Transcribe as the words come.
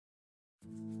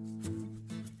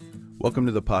Welcome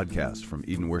to the podcast from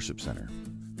Eden Worship Center.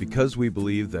 Because we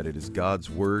believe that it is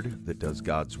God's Word that does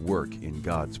God's work in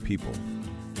God's people,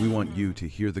 we want you to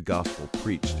hear the gospel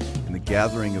preached in the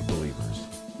gathering of believers.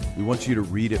 We want you to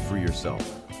read it for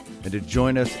yourself and to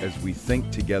join us as we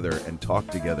think together and talk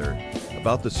together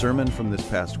about the sermon from this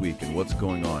past week and what's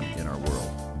going on in our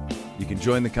world. You can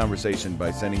join the conversation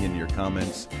by sending in your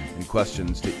comments and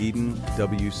questions to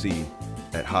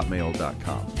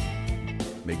edenwc@hotmail.com.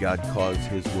 May God cause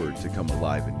His Word to come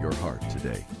alive in your heart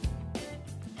today.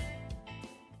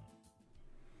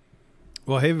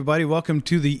 Well, hey, everybody. Welcome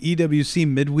to the EWC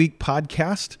Midweek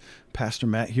Podcast. Pastor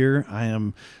Matt here. I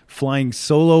am flying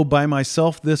solo by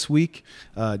myself this week.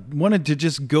 Wanted to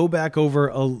just go back over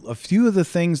a few of the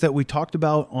things that we talked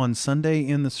about on Sunday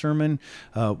in the sermon.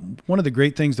 One of the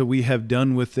great things that we have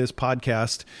done with this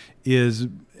podcast is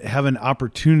have an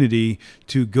opportunity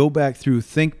to go back through,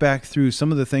 think back through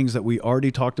some of the things that we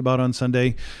already talked about on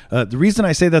Sunday. The reason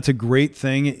I say that's a great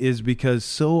thing is because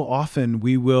so often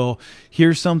we will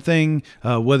hear something,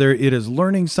 whether it is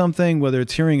learning something, whether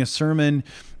it's hearing a sermon,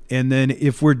 and then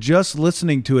if we're just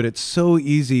listening to it, it's so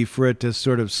easy for it to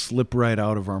sort of slip right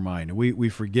out of our mind. We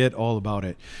forget all about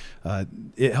it.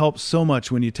 It helps so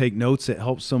much when you take notes. It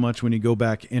helps so much when you go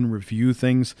back and review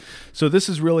things. So this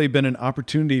has really been an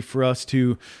opportunity for us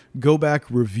to go back,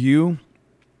 review,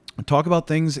 talk about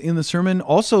things in the sermon,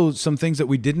 also some things that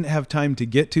we didn't have time to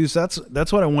get to. So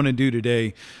that's what I want to do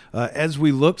today. As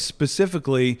we look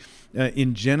specifically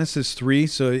in Genesis 3,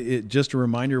 so just a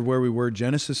reminder of where we were,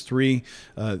 Genesis 3,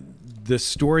 the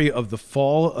story of the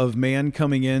fall of man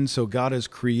coming in. So God has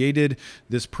created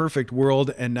this perfect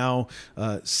world, and now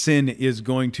sin is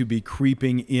going to be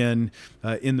creeping in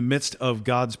the midst of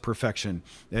God's perfection.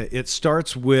 It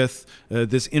starts with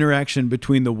this interaction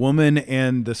between the woman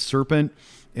and the serpent.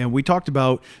 And we talked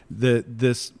about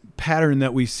this pattern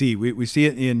that we see. We see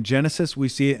it in Genesis. We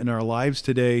see it in our lives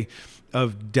today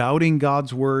of doubting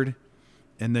God's word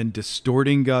and then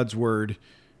distorting God's word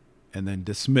and then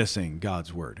dismissing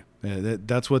God's word.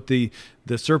 That's what the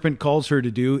serpent calls her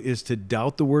to do, is to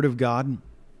doubt the word of God.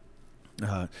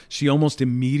 She almost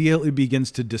immediately begins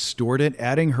to distort it,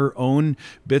 adding her own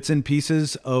bits and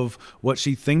pieces of what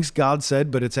she thinks God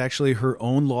said, but it's actually her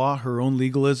own law, her own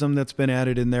legalism that's been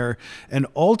added in there. And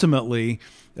ultimately,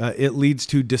 it leads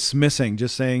to dismissing,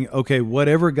 just saying, okay,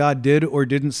 whatever God did or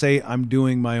didn't say, I'm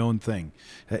doing my own thing.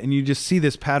 And you just see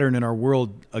this pattern in our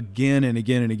world again and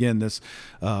again and again, this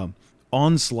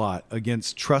onslaught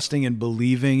against trusting and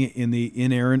believing in the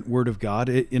inerrant Word of God.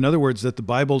 In other words, that the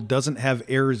Bible doesn't have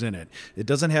errors in it. It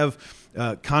doesn't have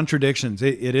contradictions.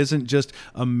 It isn't just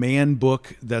a man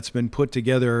book that's been put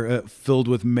together filled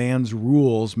with man's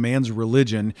rules, man's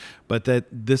religion, but that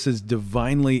this is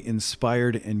divinely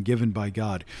inspired and given by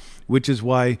God, which is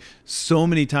why so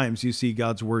many times you see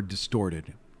God's Word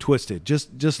distorted, twisted,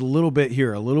 just a little bit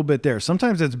here, a little bit there.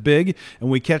 Sometimes it's big and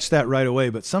we catch that right away,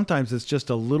 but sometimes it's just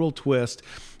a little twist,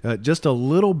 just a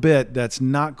little bit that's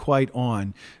not quite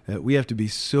on. We have to be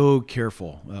so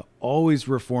careful, always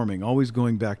reforming, always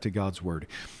going back to God's word.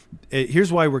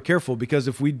 Here's why we're careful, because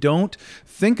if we don't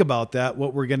think about that,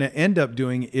 what we're going to end up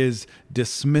doing is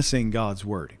dismissing God's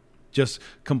word. Just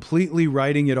completely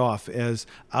writing it off as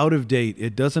out of date.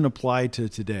 It doesn't apply to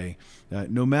today.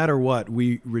 No matter what,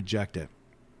 we reject it.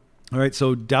 All right,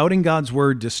 so doubting God's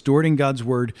word, distorting God's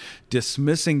word,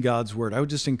 dismissing God's word. I would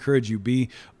just encourage you, be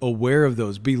aware of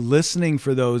those. Be listening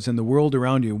for those in the world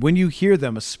around you. When you hear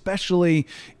them, especially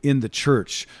in the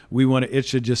church, it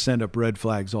should just send up red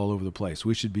flags all over the place.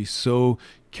 We should be so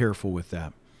careful with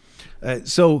that.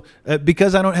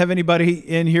 Because I don't have anybody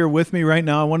in here with me right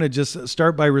now, I want to just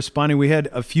start by responding. We had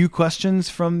a few questions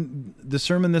from the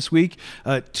sermon this week.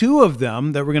 Two of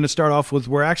them that we're going to start off with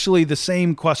were actually the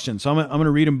same question. So I'm going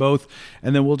to read them both,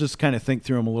 and then we'll just kind of think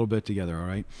through them a little bit together, all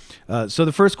right? So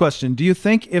the first question, do you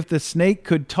think if the snake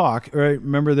could talk, all right,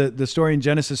 remember the story in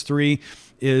Genesis 3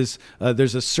 is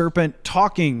there's a serpent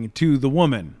talking to the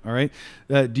woman, all right?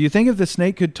 Do you think if the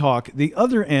snake could talk, the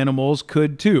other animals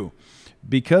could too?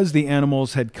 Because the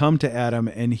animals had come to Adam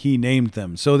and he named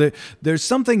them. So there's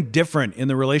something different in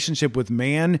the relationship with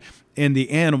man and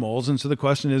the animals. And so the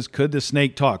question is, could the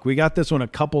snake talk? We got this one a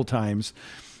couple times.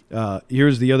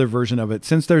 Here's the other version of it.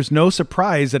 Since there's no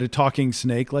surprise at a talking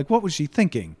snake, like what was she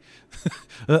thinking?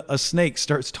 A snake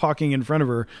starts talking in front of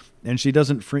her and she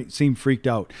doesn't seem freaked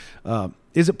out.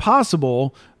 Is it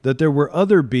possible that there were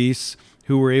other beasts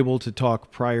who were able to talk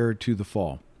prior to the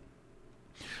fall?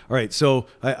 All right, so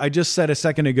I just said a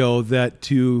second ago that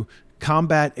to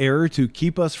combat error, to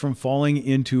keep us from falling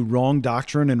into wrong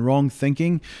doctrine and wrong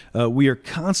thinking, we are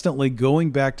constantly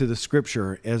going back to the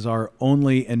Scripture as our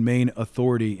only and main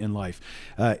authority in life.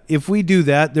 If we do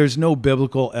that, there's no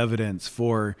biblical evidence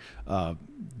for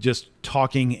just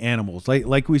talking animals,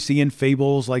 like we see in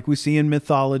fables, like we see in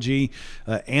mythology,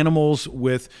 animals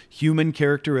with human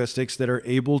characteristics that are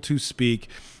able to speak,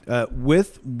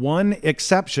 with one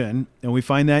exception, and we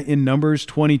find that in Numbers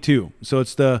 22. So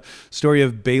it's the story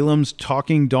of Balaam's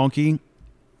talking donkey.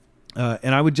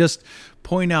 And I would just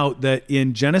point out that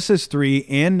in Genesis 3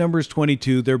 and Numbers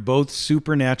 22, they're both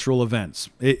supernatural events.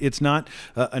 It's not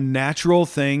a natural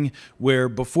thing where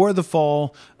before the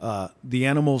fall, the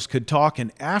animals could talk,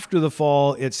 and after the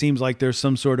fall, it seems like there's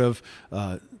some sort of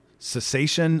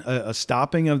cessation, a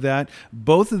stopping of that.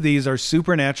 Both of these are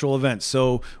supernatural events.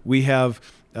 So we have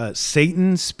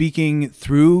Satan speaking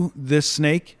through this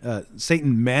snake,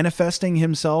 Satan manifesting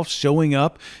himself, showing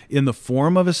up in the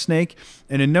form of a snake.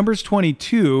 And in Numbers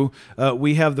 22,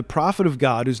 we have the prophet of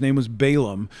God, whose name was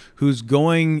Balaam, who's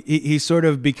going, he's sort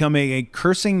of becoming a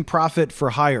cursing prophet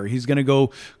for hire. He's going to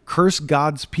go curse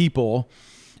God's people.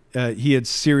 He had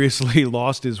seriously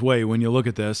lost his way when you look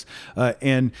at this.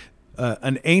 And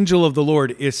an angel of the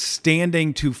Lord is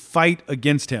standing to fight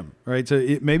against him, right?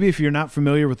 So maybe if you're not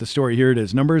familiar with the story, here it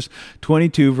is. Numbers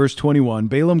 22, verse 21.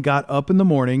 Balaam got up in the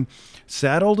morning,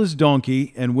 saddled his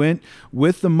donkey, and went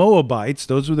with the Moabites.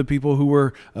 Those were the people who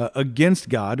were against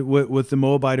God, with the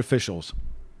Moabite officials.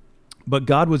 But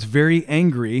God was very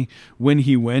angry when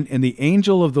he went, and the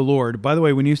angel of the Lord, by the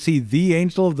way, when you see the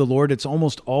angel of the Lord, it's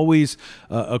almost always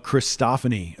a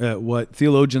Christophany, what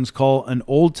theologians call an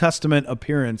Old Testament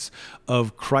appearance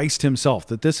of Christ himself,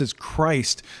 that this is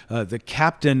Christ, the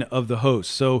captain of the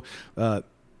host. So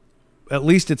at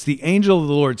least it's the angel of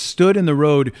the Lord stood in the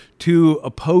road to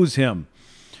oppose him.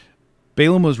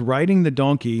 Balaam was riding the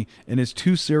donkey, and his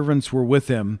two servants were with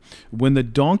him. When the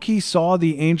donkey saw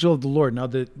the angel of the Lord, now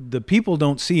the people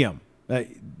don't see him.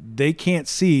 They can't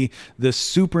see the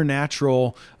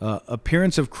supernatural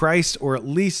appearance of Christ, or at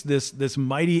least this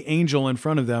mighty angel in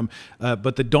front of them,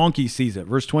 but the donkey sees it.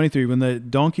 Verse 23, when the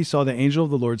donkey saw the angel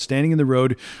of the Lord standing in the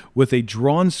road with a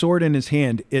drawn sword in his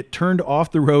hand, it turned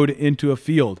off the road into a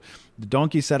field. The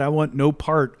donkey said, "I want no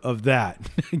part of that,"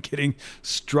 getting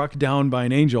struck down by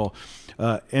an angel.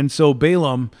 And so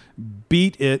Balaam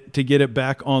beat it to get it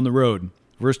back on the road.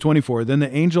 Verse 24, then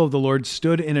the angel of the Lord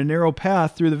stood in a narrow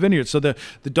path through the vineyard. So the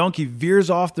donkey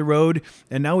veers off the road,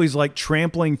 and now he's like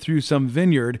trampling through some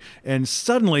vineyard. And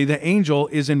suddenly the angel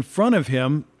is in front of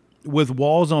him with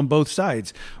walls on both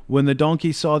sides. When the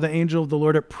donkey saw the angel of the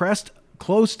Lord, it pressed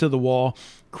close to the wall,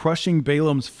 crushing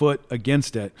Balaam's foot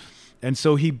against it. And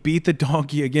so he beat the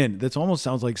donkey again. That almost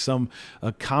sounds like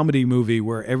a comedy movie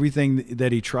where everything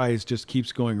that he tries just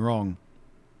keeps going wrong.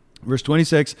 Verse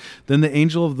 26, then the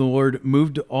angel of the Lord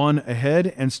moved on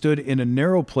ahead and stood in a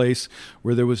narrow place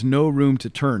where there was no room to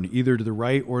turn, either to the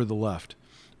right or the left.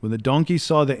 When the donkey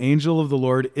saw the angel of the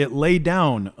Lord, it lay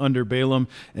down under Balaam,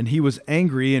 and he was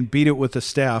angry and beat it with a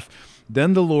staff.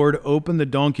 Then the Lord opened the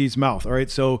donkey's mouth. All right,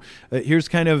 so here's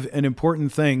kind of an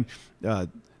important thing.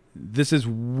 This is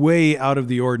way out of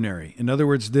the ordinary. In other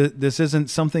words, this isn't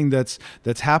something that's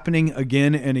happening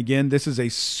again and again. This is a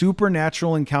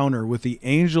supernatural encounter with the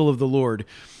angel of the Lord,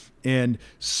 and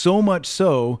so much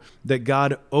so that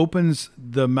God opens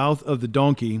the mouth of the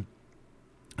donkey,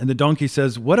 and the donkey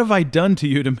says, "What have I done to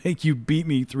you to make you beat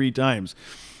me 3 times?"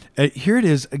 Here it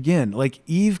is again, like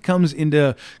Eve comes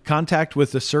into contact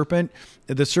with the serpent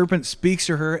speaks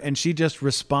to her, and she just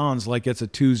responds like it's a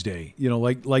Tuesday,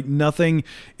 like nothing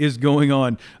is going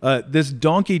on. This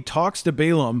donkey talks to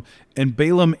Balaam, and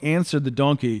Balaam answered the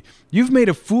donkey, "You've made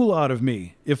a fool out of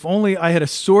me. If only I had a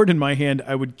sword in my hand,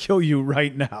 I would kill you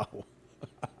right now."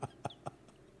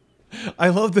 I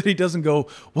love that he doesn't go,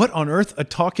 "What on earth, a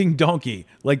talking donkey?"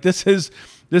 Like this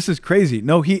is crazy.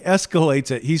 No, he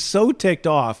escalates it. He's so ticked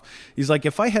off. He's like,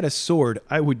 "If I had a sword,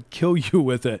 I would kill you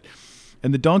with it."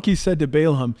 And the donkey said to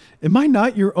Balaam, "Am I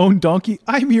not your own donkey?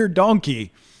 I'm your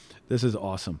donkey." This is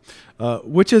awesome.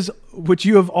 Which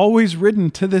you have always ridden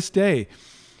to this day.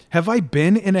 Have I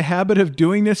been in a habit of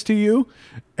doing this to you?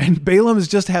 And Balaam is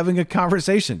just having a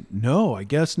conversation. No, I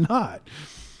guess not.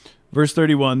 Verse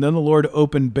 31, then the Lord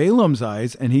opened Balaam's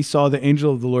eyes, and he saw the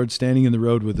angel of the Lord standing in the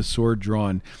road with a sword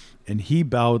drawn, and he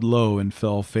bowed low and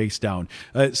fell face down.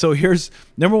 So here's,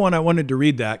 number one, I wanted to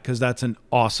read that because that's an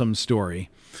awesome story.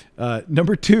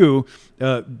 Number two,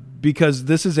 because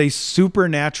this is a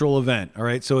supernatural event, all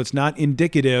right? So it's not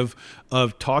indicative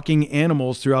of talking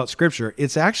animals throughout Scripture.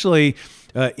 It's actually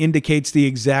indicates the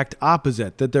exact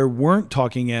opposite, that there weren't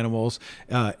talking animals.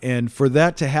 And for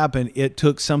that to happen, it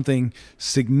took something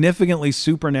significantly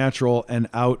supernatural and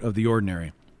out of the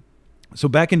ordinary. So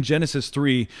back in Genesis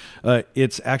 3,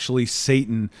 it's actually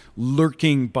Satan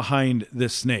lurking behind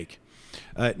this snake.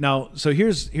 Now, so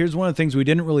here's one of the things we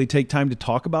didn't really take time to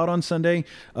talk about on Sunday,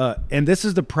 and this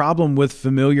is the problem with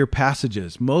familiar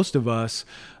passages. Most of us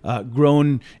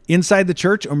grown inside the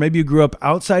church, or maybe you grew up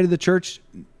outside of the church,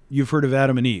 you've heard of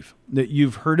Adam and Eve. That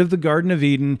you've heard of the Garden of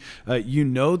Eden. You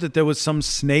know that there was some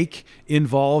snake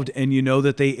involved, and you know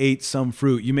that they ate some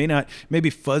fruit. You may be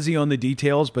fuzzy on the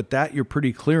details, but that you're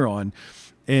pretty clear on.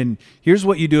 And here's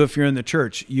what you do if you're in the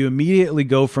church. You immediately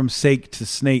go from snake to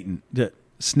Satan.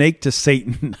 Snake to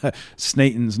Satan.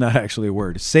 Snaten's not actually a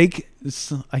word.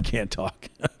 I can't talk.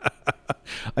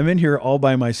 I'm in here all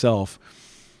by myself.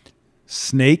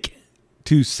 Snake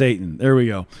to Satan. There we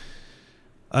go.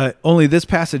 Only this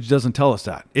passage doesn't tell us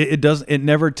that. It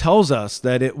never tells us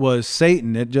that it was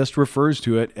Satan. It just refers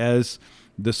to it as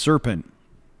the serpent.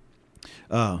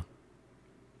 And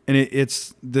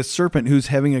it's the serpent who's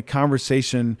having a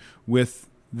conversation with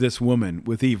this woman,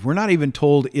 with Eve. We're not even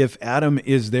told if Adam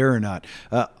is there or not.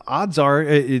 Odds are,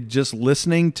 just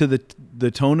listening to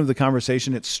the tone of the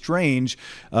conversation, it's strange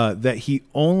that he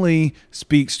only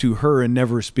speaks to her and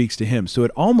never speaks to him. So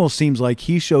it almost seems like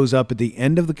he shows up at the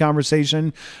end of the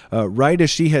conversation, right as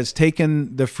she has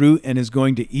taken the fruit and is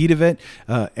going to eat of it,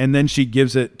 and then she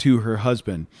gives it to her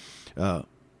husband.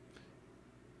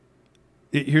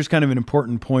 Here's kind of an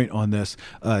important point on this.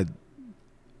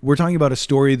 We're talking about a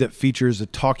story that features a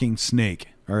talking snake,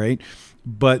 all right?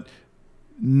 But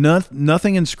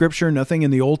nothing in Scripture, nothing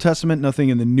in the Old Testament, nothing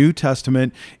in the New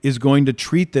Testament is going to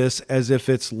treat this as if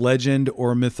it's legend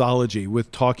or mythology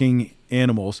with talking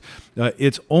animals.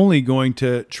 It's only going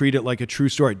to treat it like a true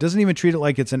story. It doesn't even treat it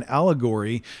like it's an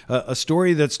allegory, a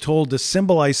story that's told to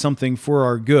symbolize something for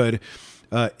our good.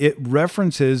 It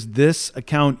references this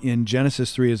account in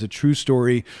Genesis 3 as a true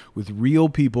story with real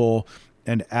people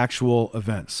and actual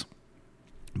events.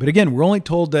 But again, we're only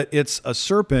told that it's a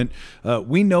serpent.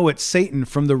 We know it's Satan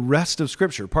from the rest of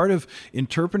Scripture. Part of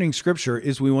interpreting Scripture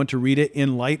is we want to read it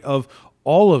in light of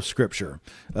all of Scripture.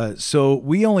 So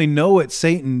we only know it's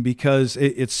Satan because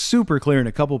it's super clear in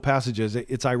a couple passages.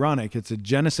 It's ironic. It's a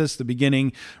Genesis, the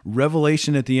beginning,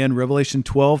 Revelation at the end. Revelation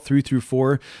 12,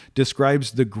 3-4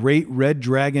 describes the great red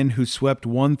dragon who swept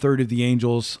 1/3 of the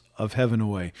angels of heaven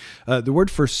away. The word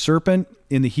for serpent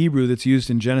in the Hebrew that's used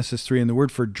in Genesis 3 and the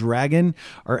word for dragon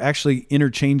are actually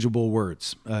interchangeable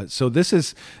words. So this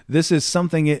is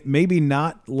something, it maybe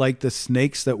not like the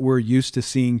snakes that we're used to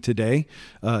seeing today.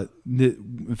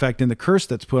 In fact, in the curse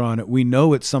that's put on it, we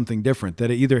know it's something different,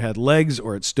 that it either had legs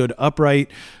or it stood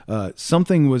upright.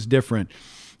 Something was different.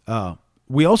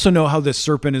 We also know how this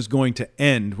serpent is going to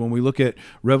end. When we look at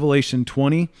Revelation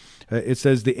 20, it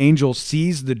says the angel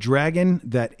sees the dragon,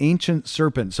 that ancient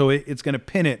serpent. So it's going to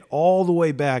pin it all the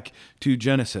way back to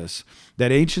Genesis.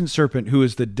 That ancient serpent who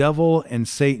is the devil and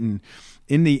Satan.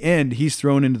 In the end, he's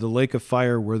thrown into the lake of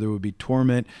fire where there would be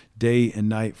torment day and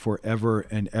night forever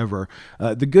and ever.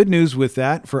 The good news with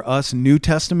that for us New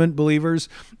Testament believers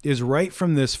is right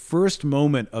from this first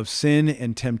moment of sin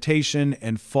and temptation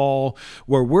and fall,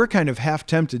 where we're kind of half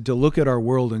tempted to look at our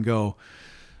world and go,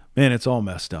 man, it's all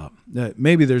messed up.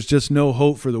 Maybe there's just no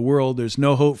hope for the world. There's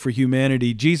no hope for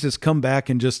humanity. Jesus, come back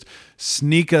and just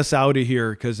sneak us out of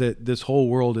here because this whole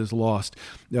world is lost.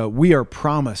 We are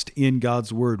promised in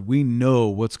God's word. We know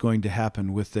what's going to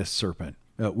happen with this serpent.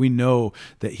 We know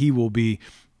that he will be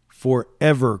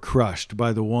forever crushed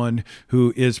by the one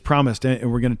who is promised. And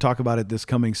we're going to talk about it this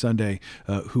coming Sunday,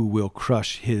 who will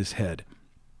crush his head.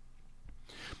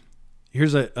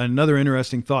 Here's another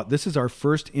interesting thought. This is our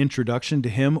first introduction to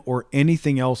him or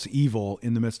anything else evil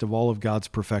in the midst of all of God's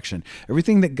perfection.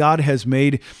 Everything that God has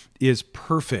made is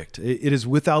perfect. It is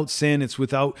without sin. It's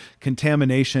without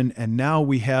contamination. And now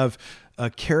we have a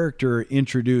character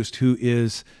introduced who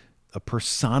is a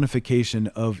personification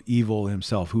of evil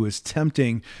himself, who is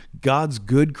tempting God's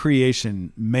good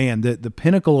creation, man, the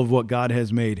pinnacle of what God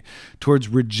has made, towards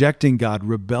rejecting God,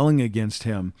 rebelling against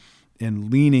him, and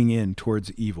leaning in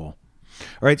towards evil.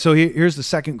 All right, so here's the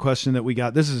second question that we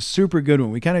got. This is a super good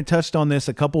one. We kind of touched on this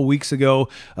a couple weeks ago,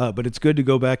 but it's good to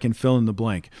go back and fill in the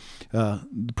blank.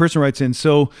 The person writes in,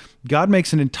 so God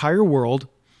makes an entire world,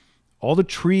 all the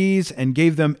trees, and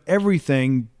gave them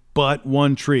everything but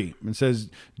one tree. And says,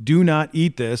 do not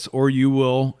eat this or you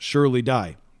will surely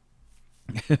die.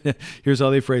 Here's how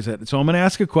they phrase it. So I'm going to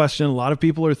ask a question. A lot of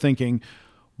people are thinking,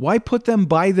 why put them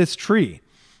by this tree?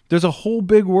 There's a whole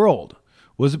big world.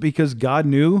 Was it because God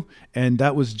knew and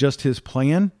that was just his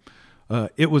plan?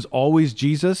 It was always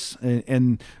Jesus,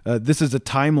 and this is a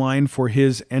timeline for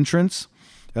his entrance.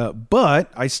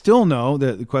 But I still know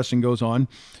that the question goes on,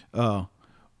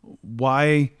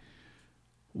 why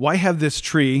have this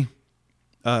tree,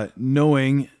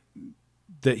 knowing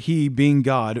that he, being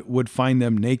God, would find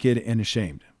them naked and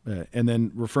ashamed? And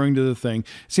then referring to the thing,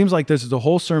 it seems like this is a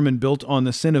whole sermon built on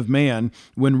the sin of man,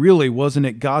 when really wasn't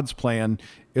it God's plan?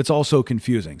 It's all so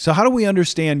confusing. So how do we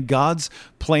understand God's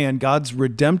plan, God's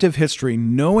redemptive history,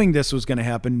 knowing this was going to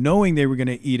happen, knowing they were going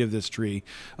to eat of this tree?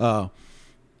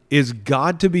 Is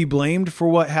God to be blamed for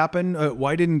what happened?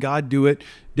 Why didn't God do it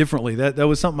differently? That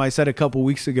was something I said a couple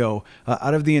weeks ago.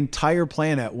 Out of the entire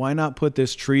planet, why not put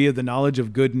this tree of the knowledge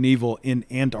of good and evil in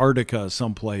Antarctica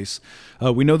someplace?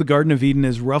 We know the Garden of Eden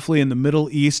is roughly in the Middle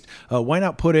East. Why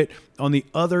not put it on the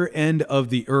other end of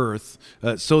the earth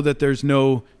so that there's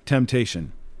no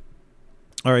temptation?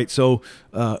 All right, so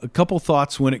a couple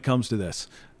thoughts when it comes to this.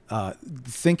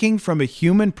 Thinking from a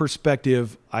human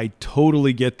perspective, I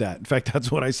totally get that. In fact,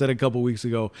 that's what I said a couple weeks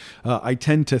ago. I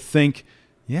tend to think,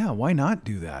 yeah, why not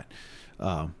do that?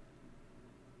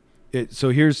 So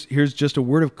here's just a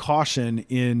word of caution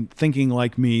in thinking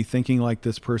like me, thinking like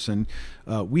this person.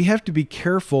 We have to be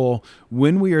careful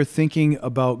when we are thinking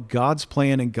about God's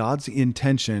plan and God's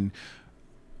intention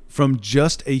from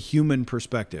just a human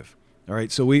perspective. All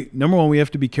right, so number one, we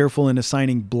have to be careful in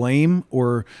assigning blame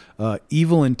or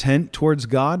evil intent towards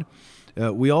God.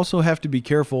 We also have to be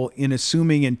careful in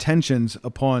assuming intentions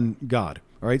upon God.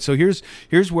 All right, so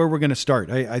here's where we're going to start.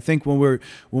 I think when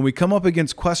we come up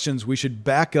against questions, we should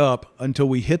back up until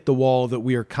we hit the wall that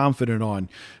we are confident on.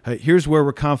 Here's where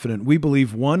we're confident. We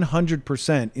believe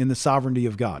 100% in the sovereignty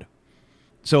of God.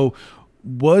 So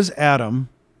was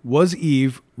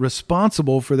Eve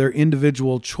responsible for their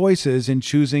individual choices in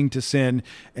choosing to sin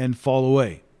and fall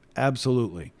away?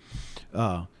 Absolutely.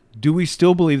 Do we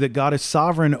still believe that God is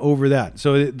sovereign over that?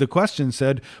 So the question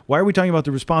said, why are we talking about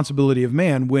the responsibility of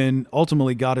man when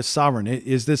ultimately God is sovereign?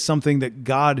 Is this something that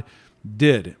God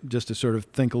did? Just to sort of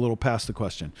think a little past the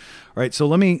question. All right, so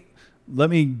let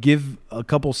me give a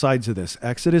couple sides of this.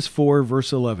 Exodus 4,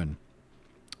 verse 11.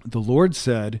 The Lord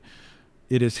said,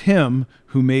 "It is him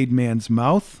who made man's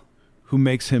mouth, who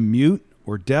makes him mute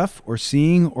or deaf or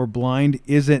seeing or blind.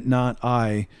 Is it not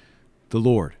I, the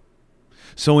Lord?"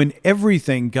 So in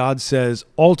everything, God says,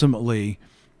 ultimately,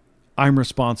 I'm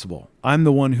responsible. I'm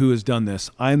the one who has done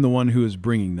this. I'm the one who is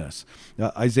bringing this.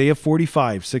 Isaiah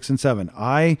 45, 6 and 7.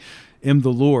 I am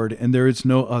the Lord, and there is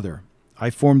no other. I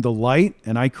form the light,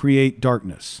 and I create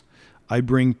darkness. I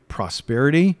bring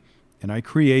prosperity, and I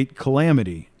create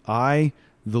calamity. I,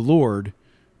 the Lord,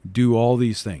 do all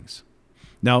these things.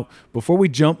 Now, before we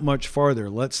jump much farther,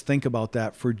 let's think about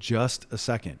that for just a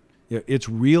second. It's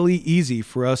really easy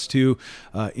for us to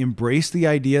embrace the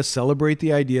idea, celebrate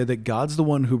the idea that God's the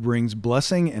one who brings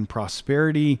blessing and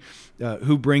prosperity,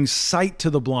 who brings sight to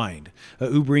the blind,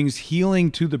 who brings healing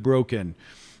to the broken,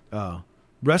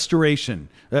 restoration,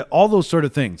 all those sort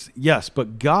of things. Yes,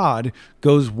 but God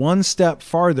goes one step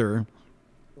farther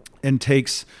and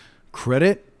takes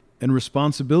credit and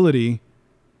responsibility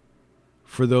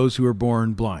for those who are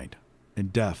born blind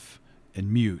and deaf and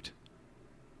mute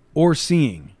or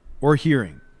seeing or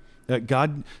hearing. That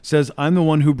God says, I'm the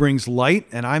one who brings light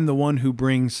and I'm the one who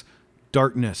brings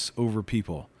darkness over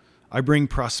people. I bring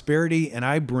prosperity and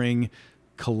I bring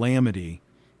calamity.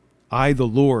 I, the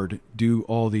Lord, do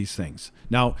all these things.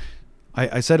 Now,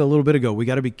 I said a little bit ago, we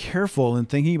got to be careful in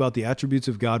thinking about the attributes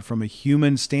of God from a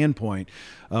human standpoint.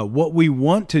 What we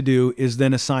want to do is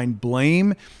then assign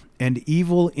blame and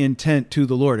evil intent to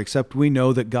the Lord, except we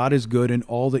know that God is good and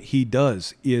all that he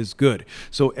does is good.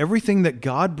 So everything that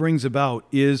God brings about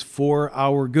is for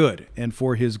our good and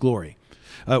for his glory.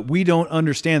 We don't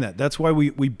understand that. That's why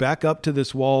we back up to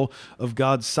this wall of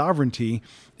God's sovereignty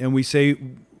and we say,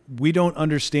 we don't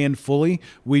understand fully.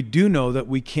 We do know that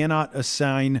we cannot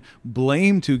assign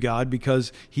blame to God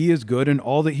because he is good and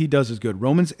all that he does is good.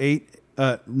 Romans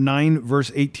 9,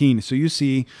 verse 18. So you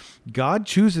see, God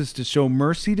chooses to show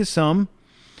mercy to some,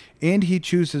 and he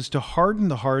chooses to harden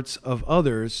the hearts of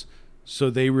others so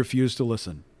they refuse to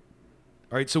listen.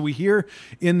 All right, so we hear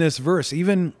in this verse,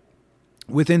 even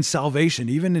within salvation,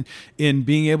 even in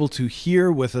being able to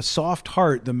hear with a soft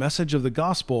heart the message of the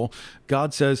gospel,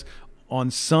 God says, on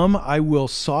some I will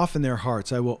soften their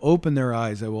hearts, I will open their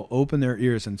eyes, I will open their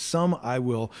ears, and some I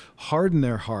will harden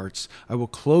their hearts, I will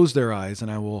close their eyes, and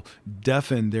I will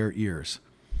deafen their ears.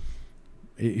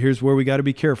 Here's where we got to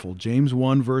be careful. James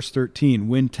 1, verse 13.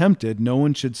 When tempted, no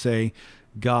one should say,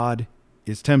 God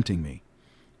is tempting me.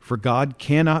 For God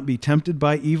cannot be tempted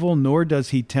by evil, nor does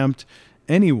he tempt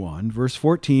anyone. Verse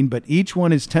 14. But each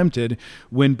one is tempted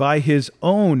when by his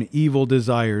own evil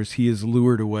desires he is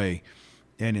lured away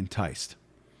and enticed.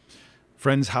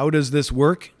 Friends, how does this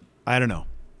work? I don't know.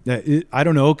 I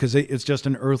don't know, because it's just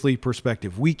an earthly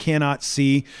perspective. We cannot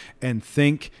see and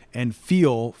think and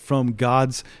feel from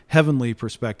God's heavenly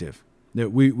perspective.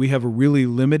 That we have a really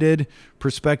limited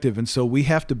perspective. And so we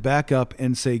have to back up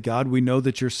and say, God, we know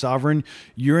that you're sovereign.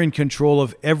 You're in control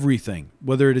of everything,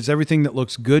 whether it is everything that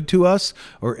looks good to us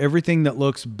or everything that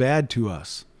looks bad to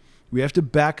us. We have to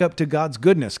back up to God's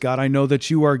goodness. God, I know that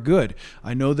you are good.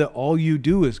 I know that all you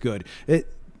do is good.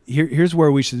 Here's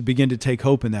where we should begin to take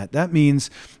hope in that. That means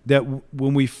that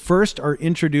when we first are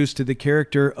introduced to the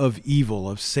character of evil,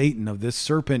 of Satan, of this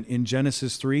serpent in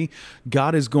Genesis 3,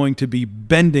 God is going to be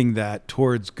bending that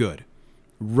towards good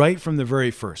right from the very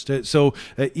first. So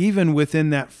even within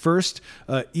that first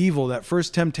evil, that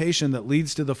first temptation that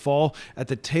leads to the fall, at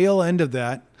the tail end of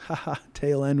that,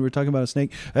 tail end, we're talking about a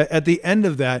snake. At the end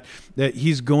of that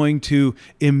he's going to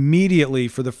immediately,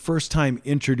 for the first time,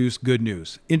 introduce good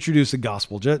news, introduce the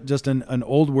gospel, just an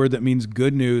old word that means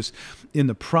good news, in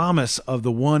the promise of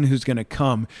the one who's going to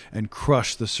come and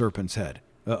crush the serpent's head,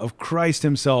 of Christ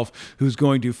himself, who's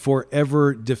going to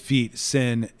forever defeat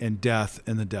sin and death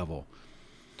and the devil.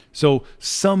 So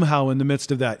somehow in the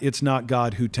midst of that, it's not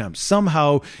God who tempts.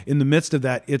 Somehow in the midst of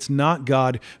that, it's not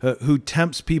God who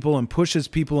tempts people and pushes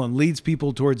people and leads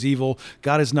people towards evil.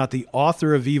 God is not the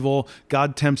author of evil.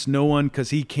 God tempts no one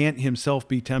because he can't himself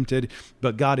be tempted,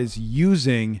 but God is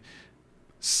using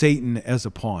Satan as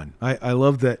a pawn. I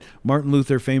love that Martin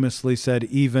Luther famously said,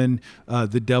 even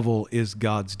the devil is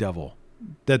God's devil.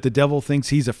 That the devil thinks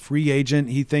he's a free agent.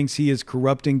 He thinks he is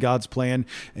corrupting God's plan,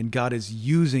 and God is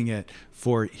using it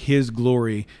for his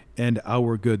glory and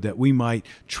our good, that we might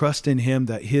trust in him,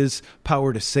 that his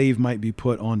power to save might be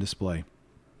put on display.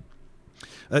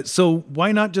 So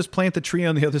why not just plant the tree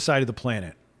on the other side of the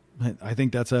planet? I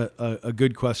think that's a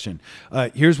good question.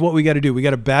 Here's what we got to do. We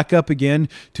got to back up again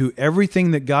to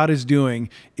everything that God is doing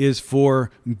is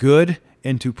for good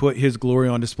and to put his glory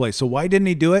on display. So why didn't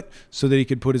he do it? So that he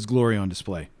could put his glory on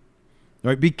display. All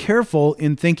right, be careful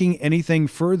in thinking anything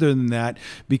further than that,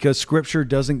 because Scripture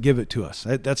doesn't give it to us.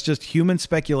 That's just human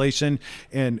speculation.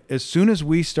 And as soon as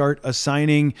we start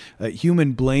assigning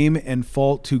human blame and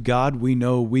fault to God, we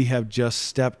know we have just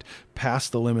stepped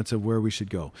past the limits of where we should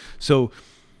go. So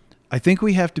I think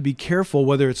we have to be careful,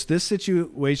 whether it's this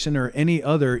situation or any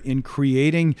other, in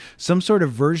creating some sort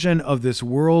of version of this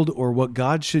world or what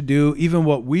God should do, even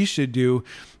what we should do,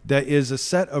 that is a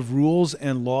set of rules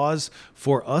and laws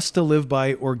for us to live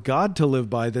by or God to live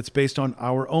by that's based on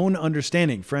our own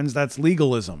understanding. Friends, that's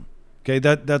legalism. Okay,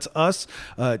 that's us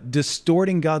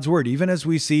distorting God's word, even as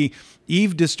we see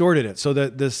Eve distorted it. So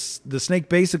that the snake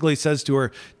basically says to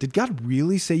her, did God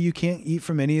really say you can't eat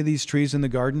from any of these trees in the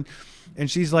garden? And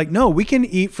she's like, no, we can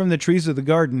eat from the trees of the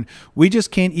garden. We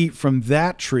just can't eat from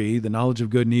that tree, the knowledge of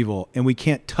good and evil, and we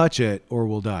can't touch it or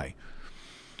we'll die.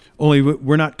 Only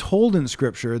we're not told in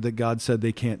Scripture that God said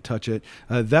they can't touch it.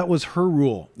 That was her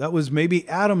rule. That was maybe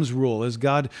Adam's rule, as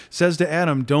God says to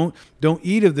Adam, don't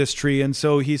eat of this tree. And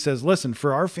so he says, listen,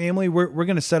 for our family, we're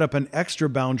going to set up an extra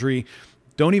boundary.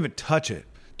 Don't even touch it.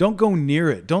 Don't go near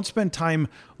it. Don't spend time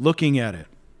looking at it.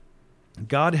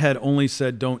 God had only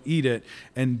said, don't eat it.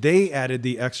 And they added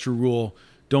the extra rule,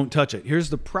 don't touch it.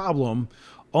 Here's the problem.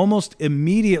 Almost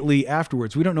immediately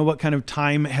afterwards, we don't know what kind of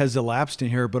time has elapsed in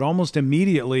here, but almost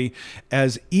immediately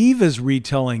as Eve is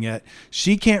retelling it,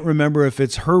 she can't remember if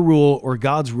it's her rule or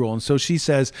God's rule. And so she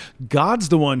says, God's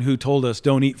the one who told us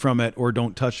don't eat from it or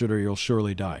don't touch it or you'll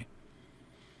surely die.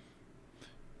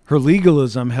 Her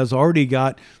legalism has already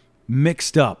got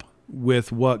mixed up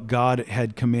with what God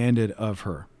had commanded of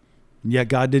her. Yet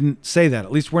God didn't say that.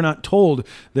 At least we're not told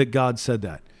that God said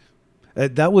that.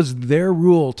 That was their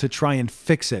rule to try and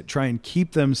fix it, try and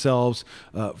keep themselves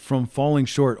from falling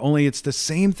short. Only it's the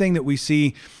same thing that we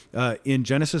see in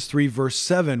Genesis 3, verse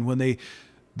 7, when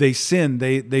they sin,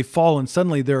 they fall, and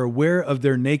suddenly they're aware of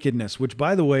their nakedness, which,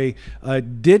 by the way,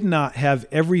 did not have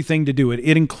everything to do with it.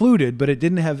 It included, but it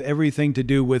didn't have everything to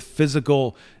do with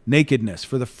physical nakedness.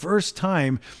 For the first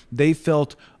time, they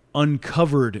felt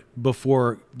uncovered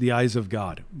before the eyes of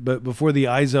God, but before the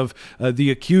eyes of the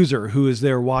accuser who is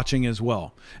there watching as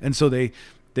well. And so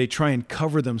they try and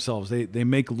cover themselves. They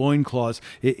make loincloths.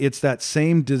 It's that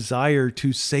same desire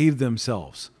to save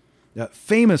themselves.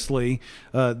 Famously,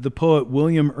 the poet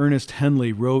William Ernest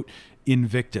Henley wrote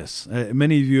Invictus.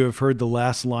 Many of you have heard the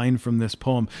last line from this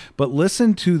poem, but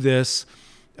listen to this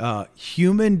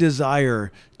human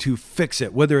desire to fix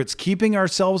it, whether it's keeping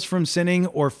ourselves from sinning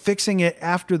or fixing it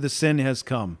after the sin has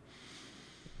come.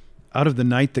 Out of the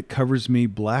night that covers me,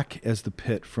 black as the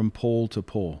pit from pole to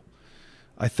pole,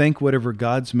 I thank whatever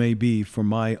gods may be for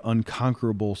my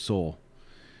unconquerable soul.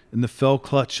 In the fell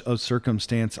clutch of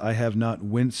circumstance, I have not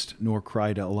winced nor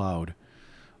cried aloud.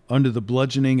 Under the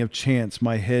bludgeoning of chance,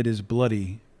 my head is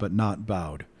bloody but not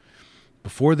bowed.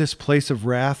 Before this place of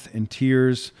wrath and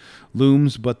tears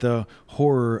looms but the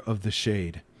horror of the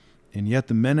shade, and yet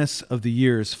the menace of the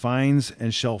years finds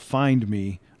and shall find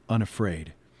me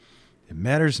unafraid. It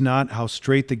matters not how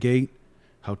strait the gate,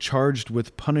 how charged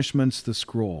with punishments the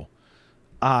scroll.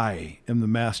 I am the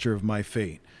master of my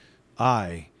fate.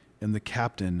 I am the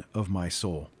captain of my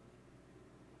soul.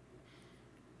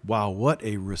 Wow, what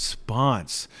a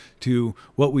response to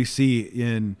what we see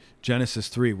in Genesis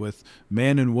 3 with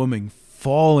man and woman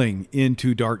falling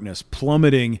into darkness,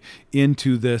 plummeting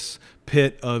into this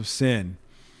pit of sin.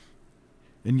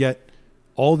 And yet,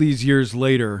 all these years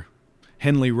later,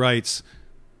 Henley writes,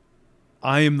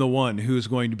 I am the one who is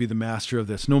going to be the master of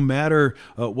this. No matter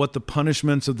what the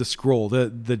punishments of the scroll,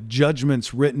 the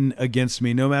judgments written against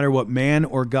me, no matter what man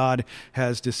or God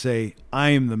has to say, I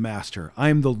am the master. I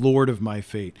am the Lord of my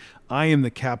fate. I am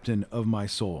the captain of my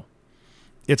soul.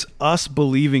 It's us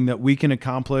believing that we can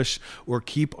accomplish or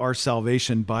keep our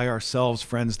salvation by ourselves,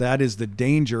 friends. That is the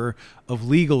danger of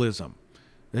legalism.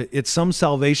 It's some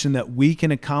salvation that we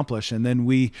can accomplish, and then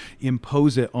we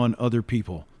impose it on other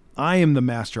people. I am the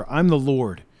master. I'm the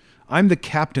Lord. I'm the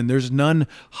captain. There's none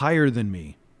higher than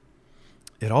me.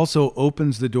 It also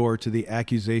opens the door to the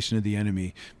accusation of the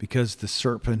enemy, because the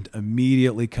serpent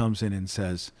immediately comes in and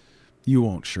says, you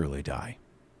won't surely die.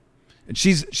 And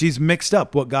she's mixed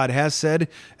up what God has said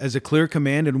as a clear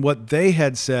command and what they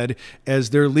had said as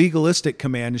their legalistic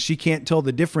command. She can't tell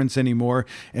the difference anymore.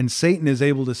 And Satan is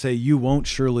able to say, you won't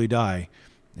surely die.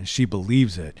 And she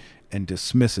believes it and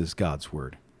dismisses God's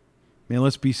word. Man,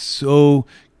 let's be so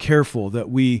careful that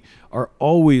we are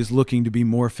always looking to be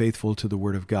more faithful to the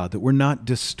word of God, that we're not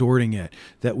distorting it,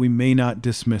 that we may not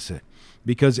dismiss it.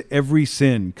 Because every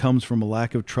sin comes from a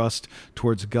lack of trust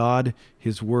towards God,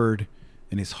 his word,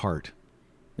 and his heart.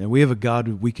 And we have a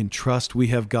God we can trust. We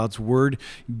have God's word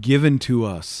given to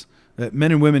us, that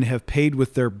men and women have paid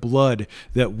with their blood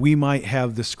that we might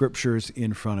have the scriptures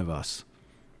in front of us.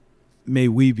 May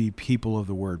we be people of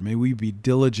the word. May we be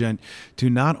diligent to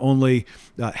not only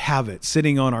have it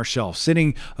sitting on our shelf,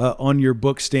 sitting on your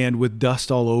book stand with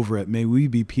dust all over it. May we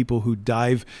be people who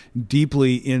dive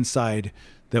deeply inside,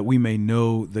 that we may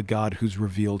know the God who's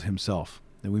revealed himself,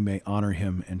 that we may honor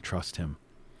him and trust him.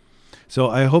 So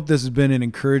I hope this has been an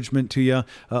encouragement to you.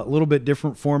 A little bit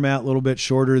different format, a little bit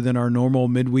shorter than our normal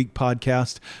midweek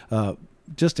podcast.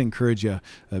 Just encourage you,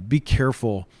 be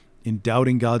careful in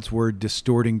doubting God's word,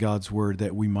 distorting God's word,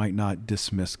 that we might not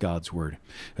dismiss God's word.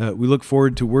 We look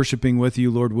forward to worshiping with you,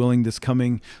 Lord willing, this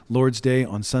coming Lord's Day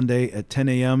on Sunday at 10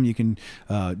 a.m. You can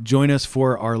join us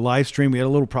for our live stream. We had a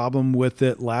little problem with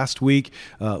it last week.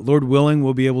 Lord willing,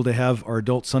 we'll be able to have our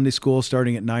adult Sunday school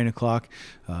starting at 9 o'clock.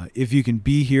 If you can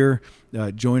be here,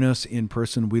 join us in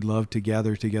person. We'd love to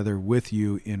gather together with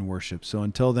you in worship. So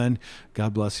until then,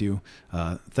 God bless you.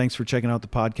 Thanks for checking out the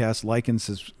podcast. Like and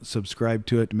subscribe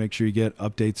to it to make sure you get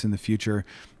updates in the future.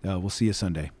 We'll see you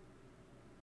Sunday.